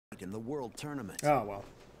in the World Tournament. Oh, well.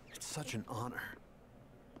 It's such an honor.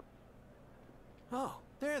 Oh,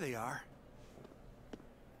 there they are.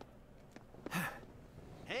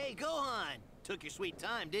 Hey, Gohan! Took your sweet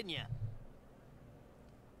time, didn't ya?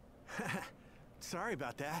 Sorry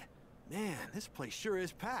about that. Man, this place sure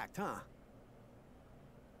is packed, huh?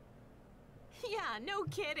 Yeah, no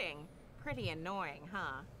kidding. Pretty annoying,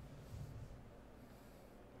 huh?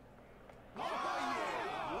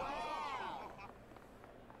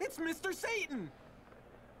 It's Mr. Satan!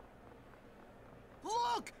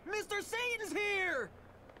 Look! Mr. Satan's here!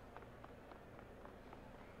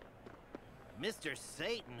 Mr.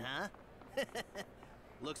 Satan, huh?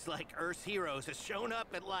 Looks like Earth's heroes has shown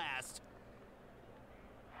up at last.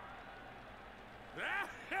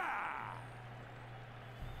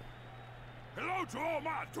 Hello to all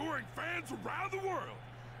my adoring fans around the world.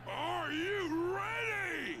 Are you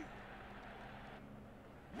ready?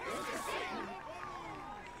 Mr. Satan!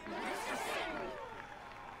 Mr. Satan!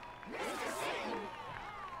 Mr. Satan!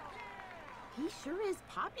 He sure is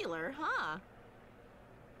popular, huh?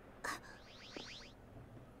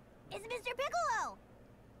 It's Mr. Piccolo!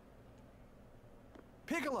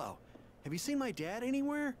 Piccolo! Have you seen my dad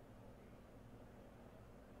anywhere?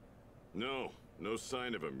 No, no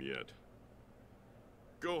sign of him yet.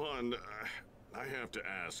 Gohan, I have to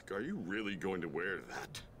ask, are you really going to wear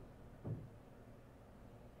that?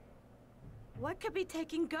 What could be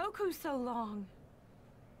taking Goku so long?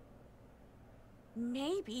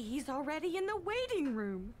 Maybe he's already in the waiting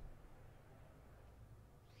room.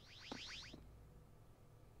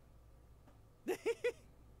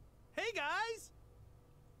 Hey, guys!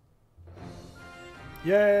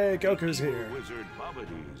 Yay, Goku's here. Wizard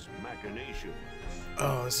Babidi's machinations.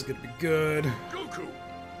 Oh, this is gonna be good. Goku!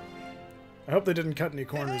 I hope they didn't cut any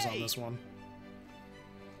corners on this one.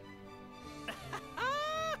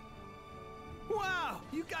 Wow,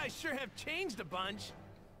 you guys sure have changed a bunch.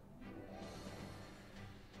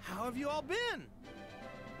 How have you all been?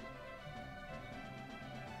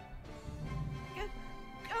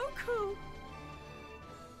 Goku!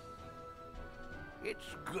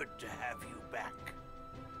 It's good to have you back.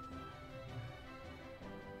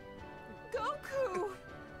 Goku!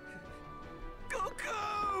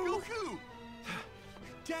 Goku! Goku!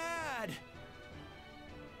 Dad!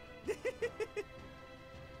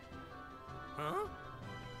 Huh?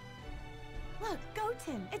 Look,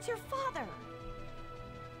 Goten, it's your father.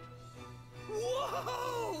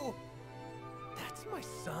 Whoa! That's my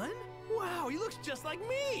son? Wow, he looks just like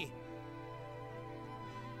me!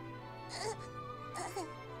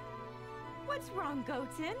 What's wrong,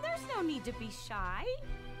 Goten? There's no need to be shy.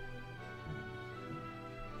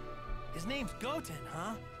 His name's Goten,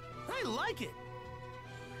 huh? I like it!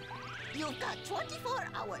 You've got 24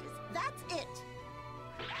 hours. That's it.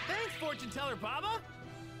 Thanks, fortune teller Baba!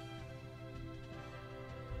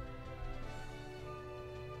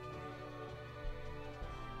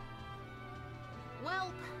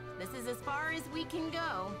 Well, this is as far as we can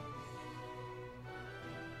go.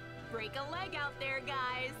 Break a leg out there,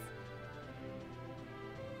 guys.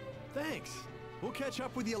 Thanks. We'll catch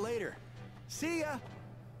up with you later. See ya!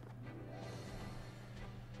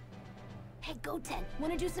 Hey, Goten,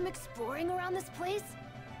 wanna do some exploring around this place?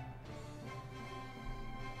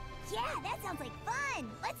 Yeah, that sounds like fun!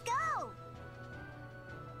 Let's go!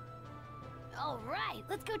 All right,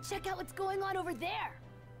 let's go check out what's going on over there.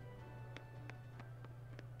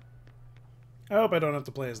 I hope I don't have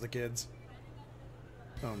to play as the kids.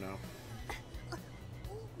 Oh no.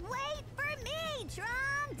 Wait for me,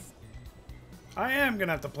 Trunks! I am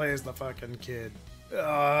gonna have to play as the fucking kid.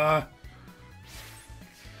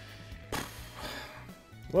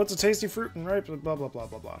 Lots of tasty fruit and ripe, blah blah blah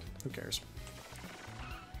blah blah. Who cares?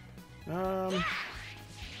 Alright.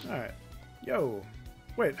 Yo.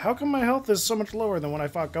 Wait, how come my health is so much lower than when I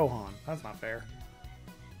fought Gohan? That's not fair.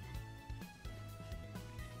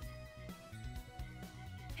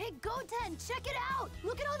 Hey, Goten, check it out!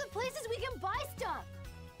 Look at all the places we can buy stuff!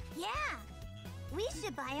 Yeah! We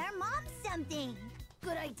should buy our mom something!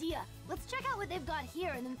 Good idea. Let's check out what they've got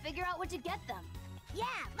here and then figure out what to get them.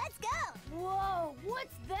 Yeah, let's go! Whoa,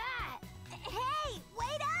 what's that? Hey,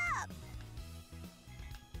 wait up!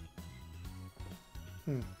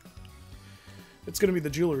 It's gonna be the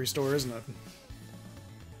jewelry store, isn't it?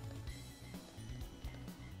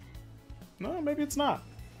 No, maybe it's not.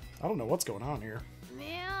 I don't know what's going on here.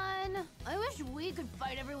 Man, I wish we could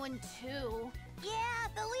fight everyone too. Yeah,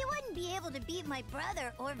 but we wouldn't be able to beat my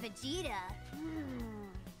brother or Vegeta.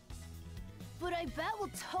 But I bet we'll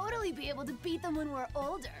totally be able to beat them when we're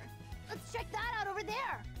older. Let's check that out over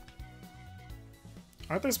there.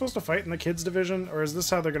 Aren't they supposed to fight in the kids division, or is this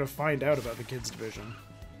how they're gonna find out about the kids division?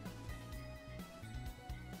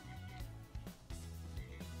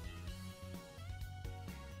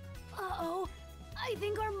 I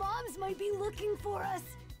think our moms might be looking for us.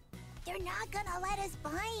 They're not gonna let us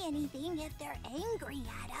buy anything if they're angry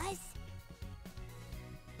at us.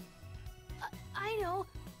 I know.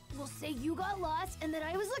 We'll say you got lost and that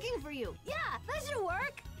I was looking for you. Yeah, that should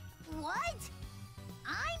work. What?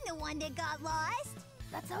 I'm the one that got lost.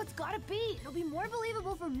 That's how it's gotta be. It'll be more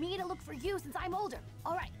believable for me to look for you since I'm older.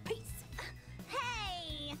 All right, peace.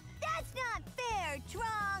 Hey, that's not fair,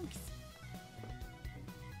 Trunks.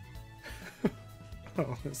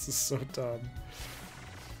 Oh, this is so dumb.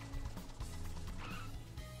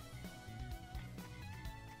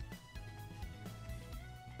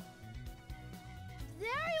 There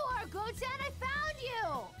you are, Goten! I found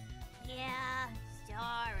you! Yeah,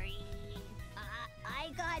 sorry. I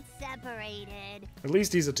got separated. At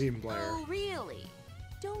least he's a team player. Oh, really?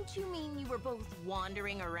 Don't you mean you were both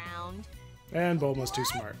wandering around? And Bulma's too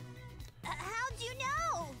smart. How'd you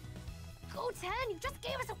know? Goten, you just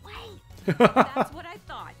gave us away! That's what I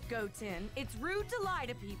thought, Goten. It's rude to lie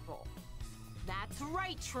to people. That's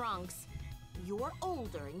right, Trunks. You're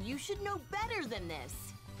older and you should know better than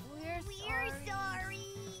this. We're sorry.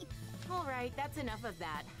 All right, that's enough of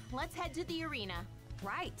that. Let's head to the arena.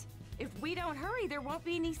 Right. If we don't hurry, there won't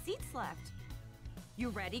be any seats left. You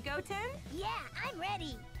ready, Goten? Yeah, I'm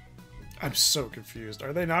ready. I'm so confused.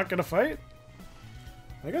 Are they not gonna fight?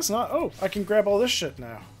 I guess not. Oh, I can grab all this shit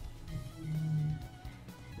now.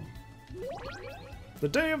 The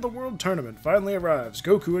day of the World Tournament finally arrives.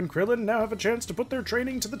 Goku and Krillin now have a chance to put their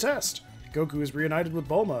training to the test. Goku is reunited with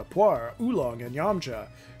Bulma, Puar, Oolong, and Yamcha,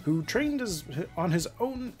 who trained on his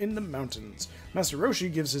own in the mountains. Master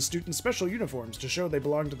Roshi gives his students special uniforms to show they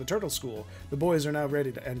belong to the Turtle School. The boys are now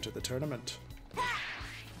ready to enter the tournament.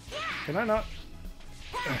 Can I not?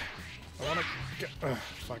 I wanna get...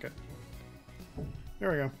 fuck it. There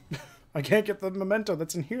we go. I can't get the memento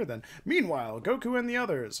that's in here then. Meanwhile, Goku and the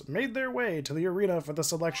others made their way to the arena for the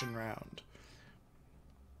selection round.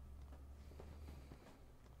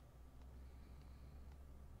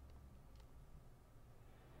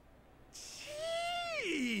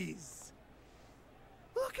 Jeez!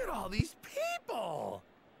 Look at all these people!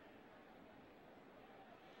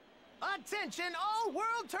 Attention all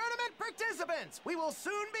World Tournament participants! We will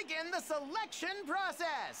soon begin the selection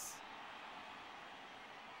process!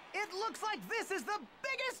 It looks like this is the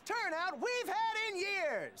biggest turnout we've had in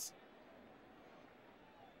years!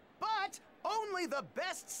 But only the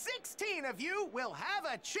best 16 of you will have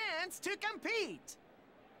a chance to compete!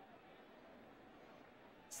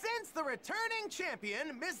 Since the returning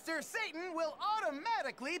champion, Mr. Satan, will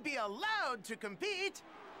automatically be allowed to compete,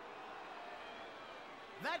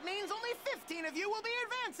 that means only 15 of you will be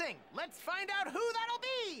advancing! Let's find out who that'll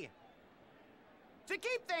be! To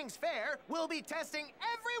keep things fair, we'll be testing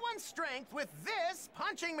everyone's strength with this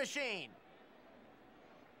punching machine.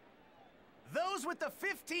 Those with the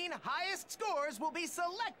 15 highest scores will be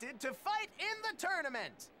selected to fight in the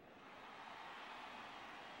tournament.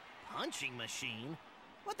 Punching machine?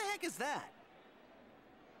 What the heck is that?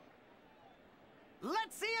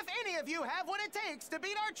 Let's see if any of you have what it takes to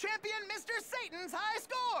beat our champion, Mr. Satan's high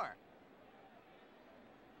score.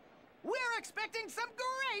 We're expecting some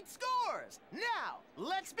great scores! Now,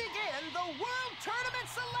 let's begin the World Tournament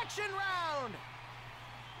Selection Round!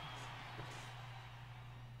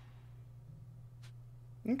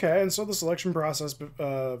 Okay, and so the selection process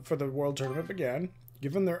for the World Tournament began.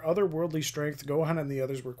 Given their otherworldly strength, Gohan and the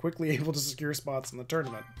others were quickly able to secure spots in the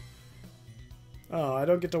tournament. Oh, I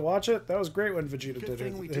don't get to watch it? That was great when Vegeta did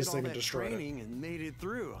his thing and destroyed it. And made it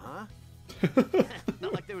through, huh?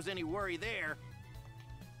 Not like there was any worry there.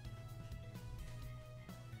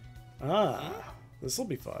 Ah, this'll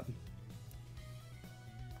be fun.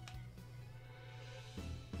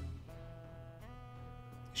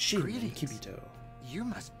 Shin Greetings. Kibito. You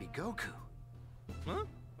must be Goku. Huh?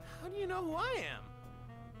 How do you know who I am?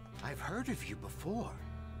 I've heard of you before.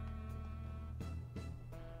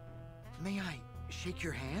 May I shake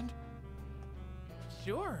your hand?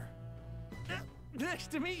 Sure. Nice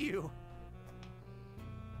to meet you.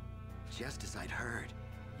 Just as I'd heard,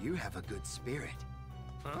 you have a good spirit.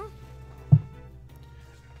 Huh?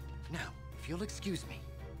 Now, if you'll excuse me.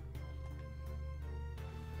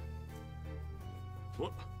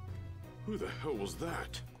 What? Who the hell was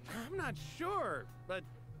that? I'm not sure, but,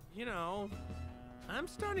 you know, I'm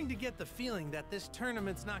starting to get the feeling that this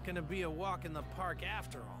tournament's not going to be a walk in the park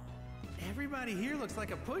after all. Everybody here looks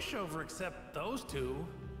like a pushover except those two.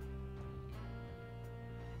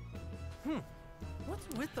 What's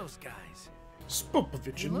with those guys?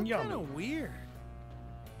 Spopovich They and look kind Yami. of weird.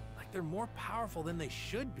 Like they're more powerful than they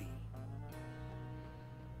should be.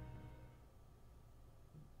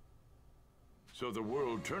 So the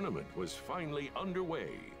World Tournament was finally underway.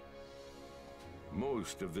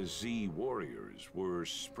 Most of the Z warriors were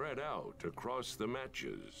spread out across the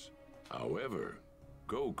matches. However,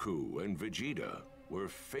 Goku and Vegeta were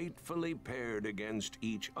fatefully paired against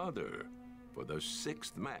each other for the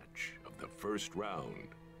 6th match of the first round.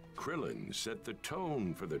 Krillin set the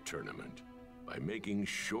tone for the tournament by making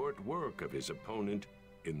short work of his opponent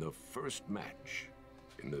in the first match.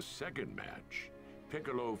 In the second match,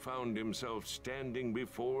 Piccolo found himself standing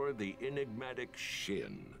before the enigmatic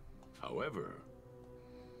Shin. However...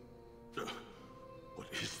 What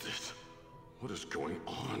is this? What is going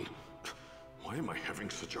on? Why am I having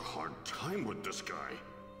such a hard time with this guy?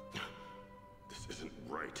 This isn't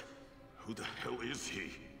right. Who the hell is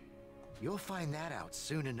he? You'll find that out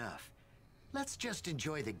soon enough. Let's just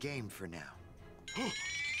enjoy the game for now.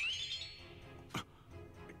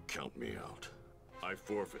 Count me out. I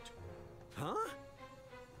forfeit. Huh?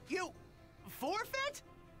 You forfeit?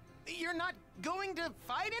 You're not going to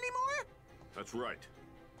fight anymore? That's right.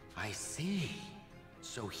 I see.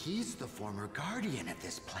 So he's the former guardian of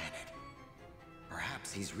this planet.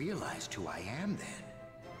 Perhaps he's realized who I am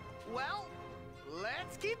then. Well,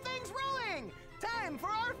 let's keep things rolling! Time for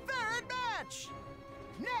our 3rd match!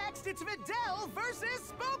 Next, it's Videl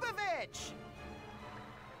versus Spopovich!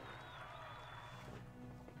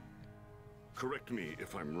 Correct me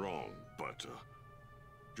if I'm wrong, but,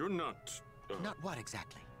 you're not, Not what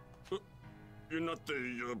exactly? You're not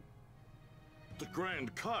the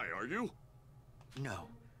Grand Kai, are you? No,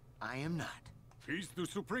 I am not. He's the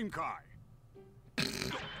Supreme Kai.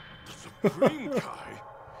 The Supreme Kai?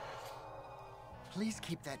 Please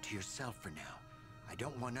keep that to yourself for now. I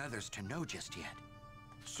don't want others to know just yet.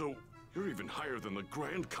 So, you're even higher than the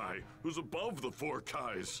Grand Kai, who's above the 4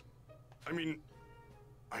 Kais. I mean,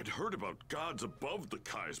 I'd heard about gods above the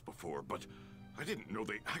Kais before, but I didn't know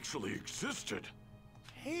they actually existed.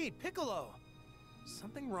 Hey, Piccolo!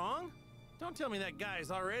 Something wrong? Don't tell me that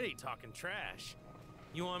guy's already talking trash.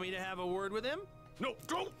 You want me to have a word with him? No,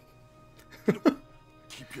 don't!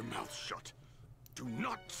 Keep your mouth shut. Do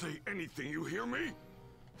not say anything, you hear me?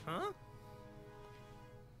 Huh?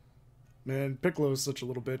 Man, Piccolo's such a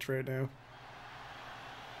little bitch right now.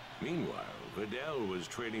 Meanwhile, Videl was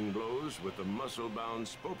trading blows with the muscle-bound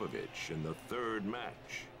Spopovich in the 3rd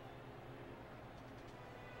match.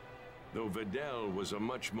 Though Videl was a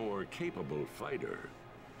much more capable fighter,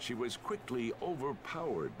 she was quickly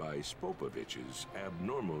overpowered by Spopovich's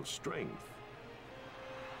abnormal strength.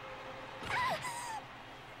 I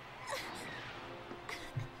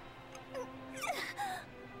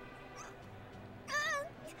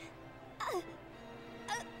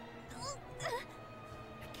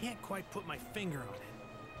can't quite put my finger on it,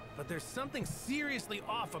 but there's something seriously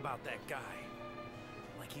off about that guy.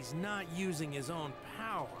 Like he's not using his own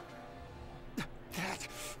power. That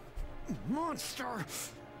monster!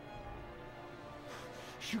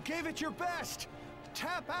 You gave it your best!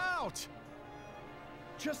 Tap out!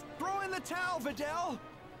 Just throw in the towel, Videl!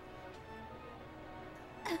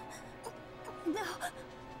 No.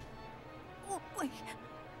 Oh, wait.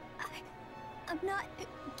 I'm not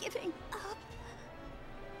giving up.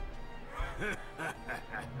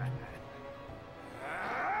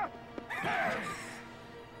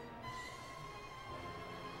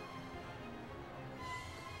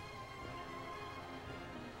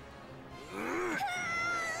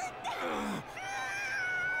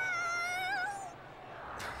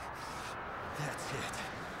 That's it.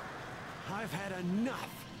 I've had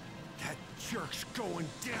enough. That jerk's going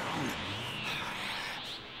down.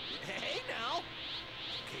 Hey, now!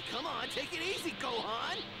 Okay, come on, take it easy,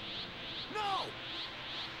 Gohan! No!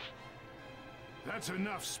 That's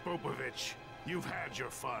enough, Spopovich. You've had your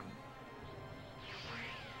fun.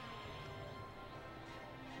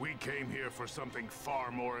 We came here for something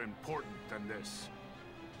far more important than this.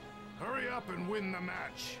 Hurry up and win the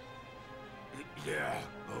match. Yeah,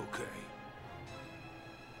 okay.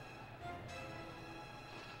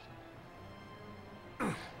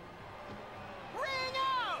 Ring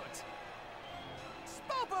out!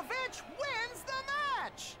 Spopovich wins the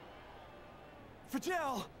match!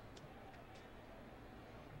 Videl!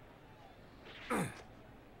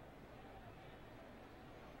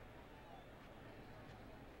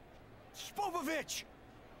 Spopovich!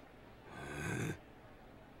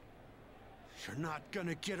 You're not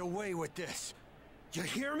gonna get away with this. You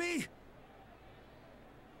hear me?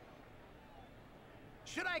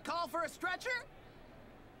 Should I call for a stretcher?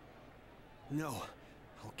 No,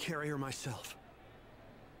 I'll carry her myself.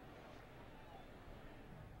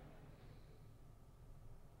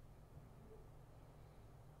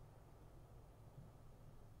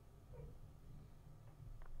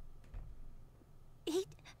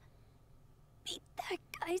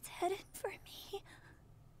 guy's headed for me.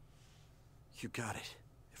 You got it.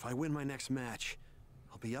 If I win my next match,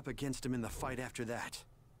 I'll be up against him in the fight after that.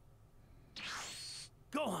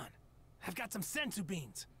 Gohan, I've got some senzu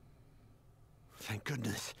beans. Thank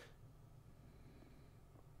goodness.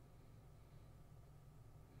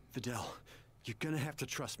 Videl, you're gonna have to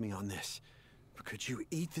trust me on this. But could you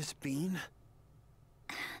eat this bean?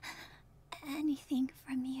 Anything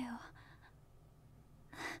from you.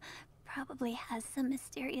 Probably has some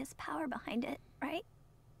mysterious power behind it, right?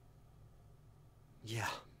 Yeah.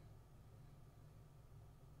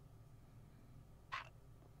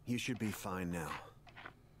 You should be fine now.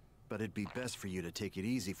 But it'd be best for you to take it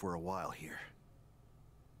easy for a while here.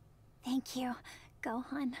 Thank you,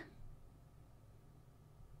 Gohan.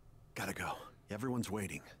 Gotta go. Everyone's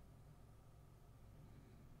waiting.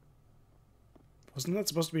 Wasn't that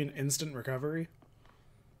supposed to be an instant recovery?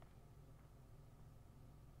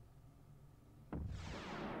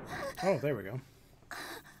 Oh, there we go. I'm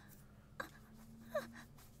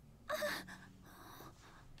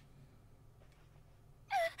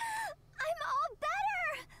all better!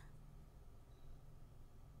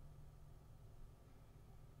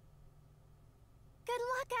 Good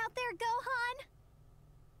luck out there, Gohan!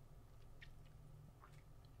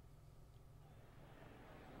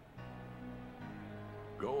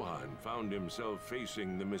 Gohan found himself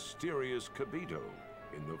facing the mysterious Kibito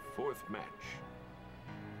in the 4th match.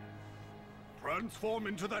 Transform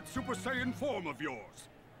into that Super Saiyan form of yours.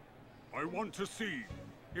 I want to see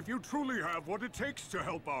if you truly have what it takes to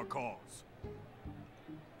help our cause.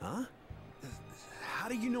 Huh? How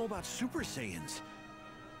do you know about Super Saiyans?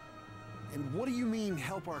 And what do you mean,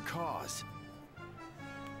 help our cause?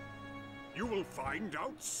 You will find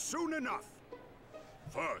out soon enough.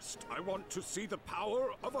 First, I want to see the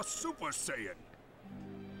power of a Super Saiyan.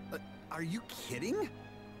 Are you kidding?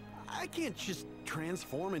 I can't just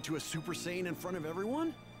transform into a Super Saiyan in front of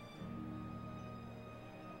everyone.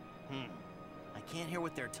 I can't hear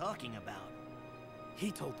what they're talking about.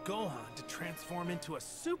 He told Gohan to transform into a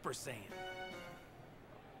Super Saiyan.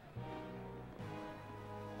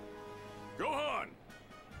 Gohan!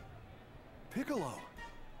 Piccolo!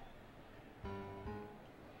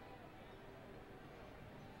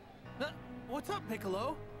 What's up,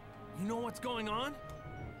 Piccolo? You know what's going on?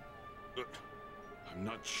 I'm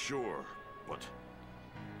not sure, but...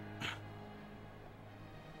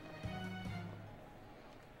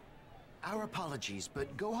 Our apologies,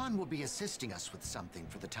 but Gohan will be assisting us with something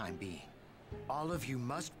for the time being. All of you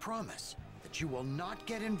must promise that you will not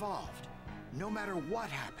get involved, no matter what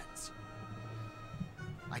happens.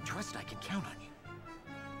 I trust I can count on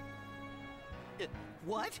you.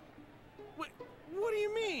 What? What do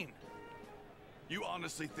you mean? You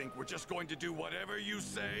honestly think we're just going to do whatever you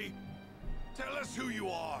say? Tell us who you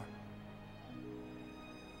are.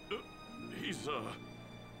 He's,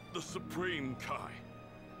 the Supreme Kai.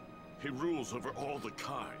 He rules over all the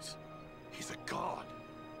Kais. He's a god.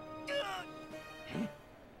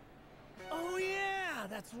 Oh yeah,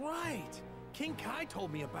 that's right. King Kai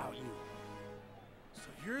told me about you. So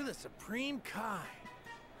you're the Supreme Kai.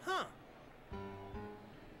 Huh.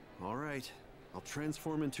 All right, I'll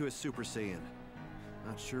transform into a Super Saiyan.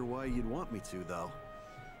 Not sure why you'd want me to, though.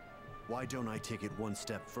 Why don't I take it one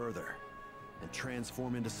step further and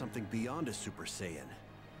transform into something beyond a Super Saiyan?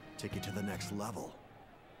 Take it to the next level.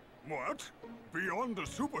 What? Beyond the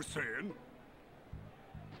Super Saiyan?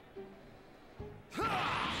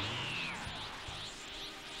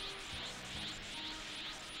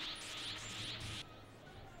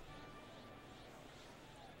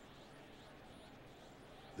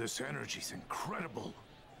 This energy's incredible.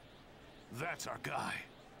 That's our guy.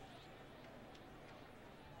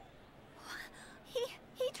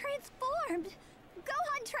 He transformed!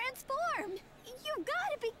 Gohan transformed! You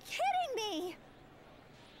gotta be kidding me!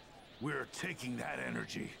 We're taking that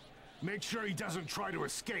energy. Make sure he doesn't try to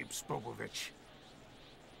escape, Spopovich.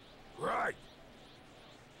 Right.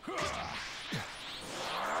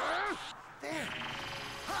 There!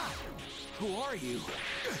 Ha! Who are you?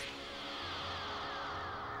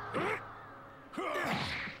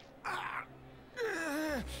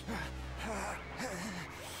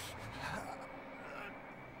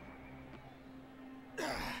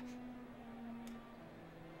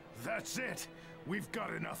 That's it. We've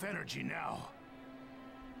got enough energy now.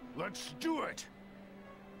 Let's do it!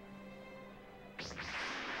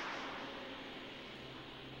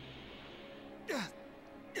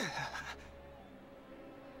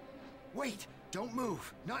 Wait! Don't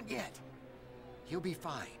move! Not yet! He'll be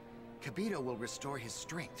fine. Kibito will restore his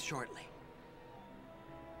strength shortly.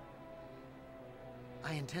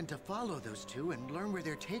 I intend to follow those two and learn where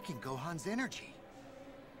they're taking Gohan's energy.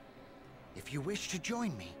 If you wish to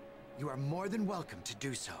join me, you are more than welcome to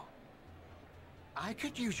do so. I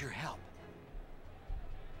could use your help.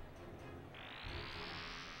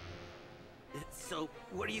 So,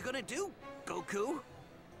 what are you gonna do, Goku?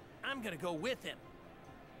 I'm gonna go with him.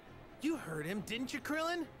 You heard him, didn't you,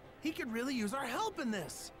 Krillin? He could really use our help in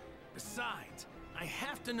this. Besides, I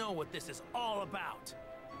have to know what this is all about.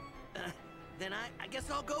 Then I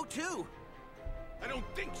guess I'll go too. I don't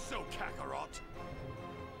think so, Kakarot.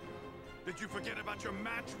 Did you forget about your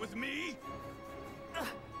match with me?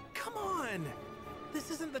 Come on!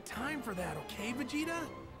 This isn't the time for that, okay, Vegeta?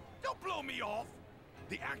 Don't blow me off!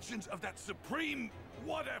 The actions of that supreme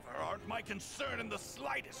whatever aren't my concern in the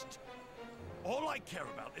slightest. All I care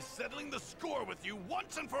about is settling the score with you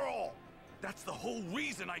once and for all. That's the whole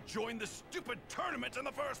reason I joined this stupid tournament in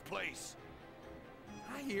the first place.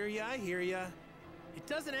 I hear ya, I hear ya. It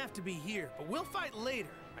doesn't have to be here, but we'll fight later.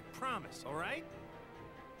 I promise, all right?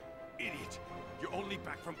 Idiot! You're only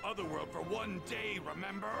back from Otherworld for one day,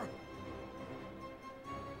 remember?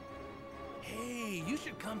 Hey, you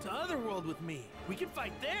should come to Otherworld with me. We can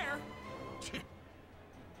fight there.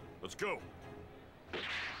 Let's go.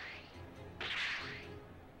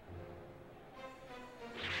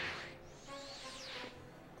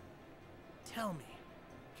 Tell me,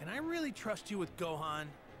 can I really trust you with Gohan?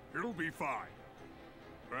 He'll be fine.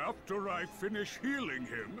 After I finish healing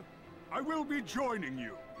him, I will be joining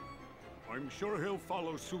you. I'm sure he'll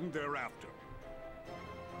follow soon thereafter.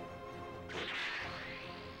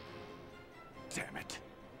 Damn it.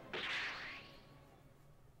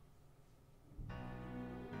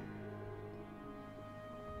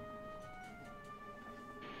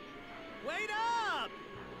 Wait up!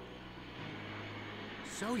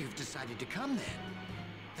 So you've decided to come then?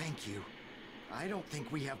 Thank you. I don't think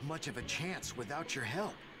we have much of a chance without your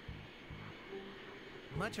help.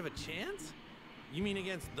 Much of a chance? You mean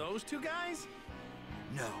against those two guys?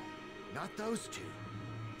 No, not those two.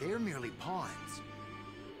 They're merely pawns.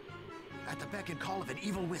 At the beck and call of an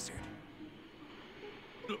evil wizard.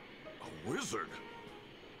 A wizard?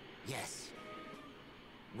 Yes.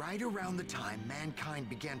 Right around the time mankind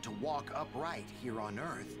began to walk upright here on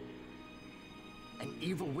Earth, an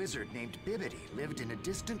evil wizard named Bibbidi lived in a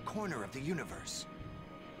distant corner of the universe.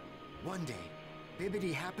 One day,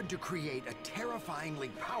 Bibbidi happened to create a terrifyingly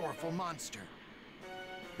powerful monster.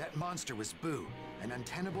 That monster was Boo, an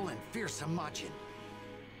untenable and fearsome Majin.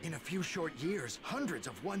 In a few short years, hundreds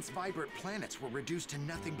of once vibrant planets were reduced to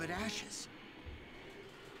nothing but ashes.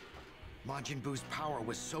 Majin Buu's power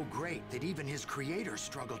was so great that even his creator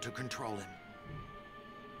struggled to control him.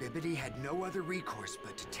 Bibbidi had no other recourse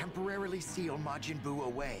but to temporarily seal Majin Buu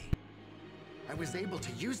away. I was able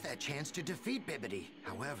to use that chance to defeat Bibbidi.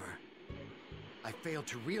 However, I failed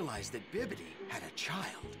to realize that Bibbidi had a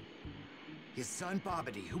child. His son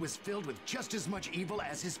Bobbidi, who was filled with just as much evil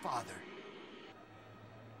as his father.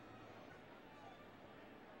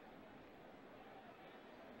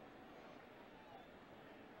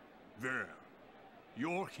 There.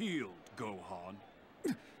 You're healed, Gohan.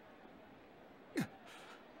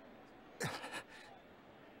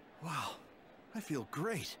 Wow, I feel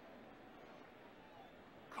great.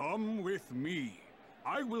 Come with me.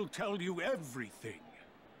 I will tell you everything.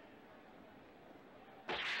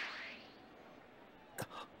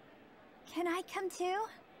 Can I come too?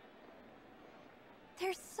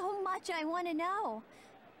 There's so much I want to know.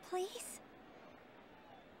 Please?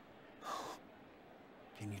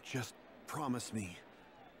 Can you just promise me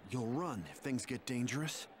you'll run if things get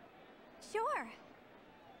dangerous? Sure.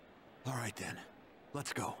 All right then,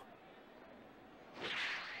 let's go.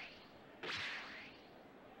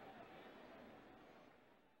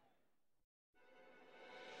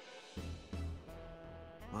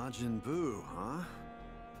 Majin Buu, huh?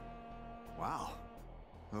 Wow.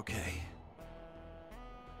 Okay.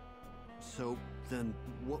 So, then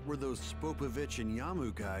what were those Spopovich and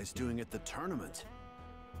Yamu guys doing at the tournament?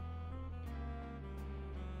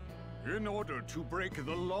 In order to break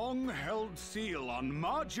the long-held seal on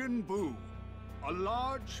Majin Buu, a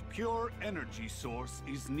large, pure energy source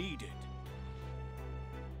is needed.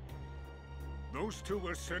 Those two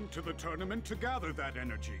were sent to the tournament to gather that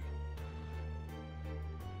energy.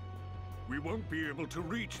 We won't be able to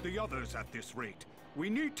reach the others at this rate. We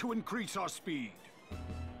need to increase our speed.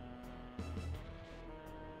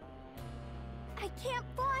 I can't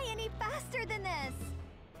fly any faster than this!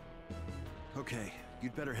 Okay,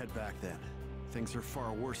 you'd better head back then. Things are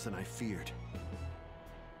far worse than I feared.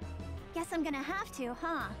 Guess I'm gonna have to,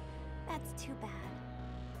 huh? That's too bad.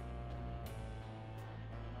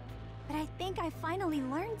 But I think I finally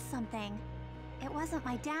learned something. It wasn't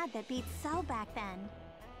my dad that beat Cell back then.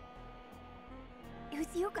 It was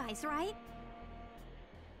you guys, right?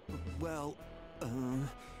 Well,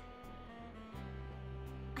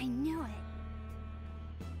 I knew it.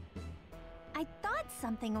 I thought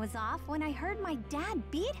something was off when I heard my dad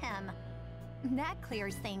beat him. That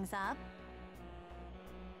clears things up.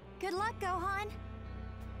 Good luck, Gohan.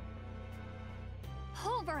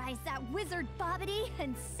 Pulverize that wizard Bobbity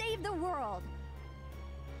and save the world.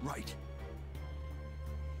 right.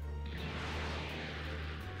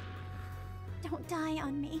 Don't die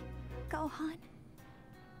on me, Gohan.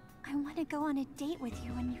 I want to go on a date with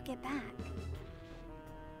you when you get back.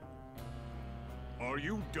 Are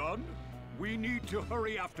you done? We need to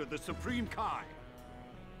hurry after the Supreme Kai.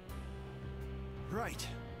 Right.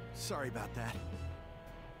 Sorry about that.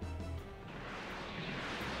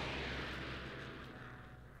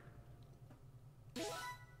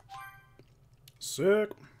 Sick.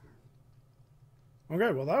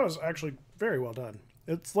 Okay, well that was actually very well done.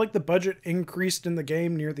 It's like the budget increased in the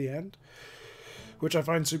game near the end, which I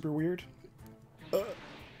find super weird. I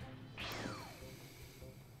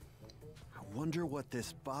wonder what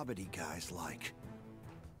this Bobbity guy's like.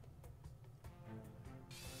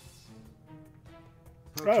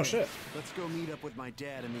 Okay, Oh, shit. Let's go meet up with my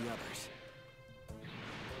dad and the others.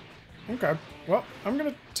 Okay, well, I'm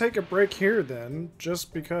gonna take a break here then,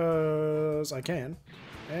 just because I can,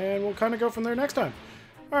 and we'll kind of go from there next time.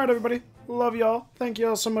 Alright, everybody, love y'all, thank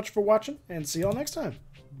y'all so much for watching, and see y'all next time.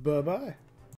 Bye-bye.